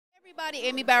Everybody,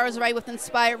 Amy Bowers Wright with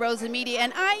Inspired Rosa Media,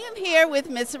 and I am here with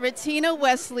Miss Rutina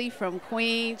Wesley from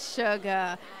Queen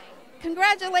Sugar.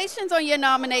 Congratulations on your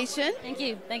nomination. Thank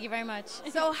you. Thank you very much.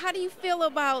 So how do you feel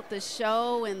about the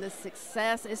show and the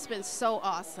success? It's been so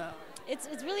awesome. It's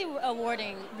really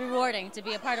rewarding to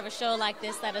be a part of a show like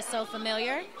this that is so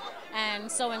familiar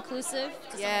and so inclusive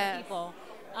to so many people.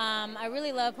 I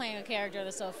really love playing a character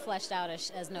that's so fleshed out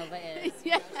as Nova is.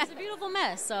 Yes. She's a beautiful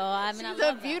mess, so I mean, She's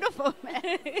a beautiful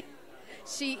mess.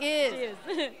 She is.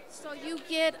 She is. So you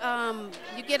get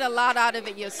a lot out of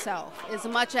it yourself, as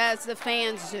much as the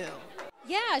fans do.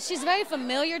 Yeah, she's very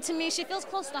familiar to me. She feels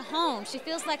close to home. She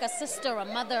feels like a sister, a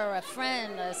mother, a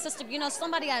friend, a sister,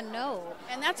 somebody I know.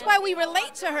 And that's why we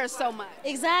relate to her so much.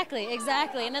 Exactly,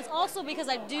 exactly. And it's also because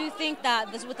I do think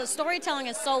that with the storytelling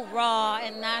is so raw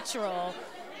and natural,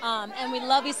 and we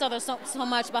love each other so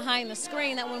much behind the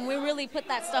screen that when we really put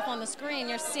that stuff on the screen,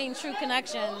 you're seeing true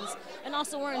connections, and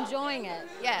also we're enjoying it.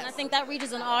 Yes. And I think that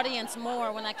reaches an audience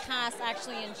more when that cast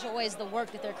actually enjoys the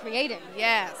work that they're creating.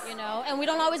 Yes. And we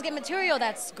don't always get material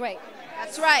that's great.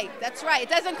 That's right, that's right. It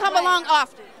doesn't come along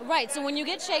often. Right, so when you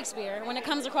get Shakespeare, when it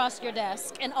comes across your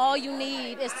desk, and all you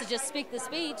need is to just speak the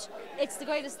speech, it's the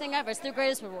greatest thing ever. It's the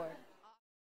greatest reward.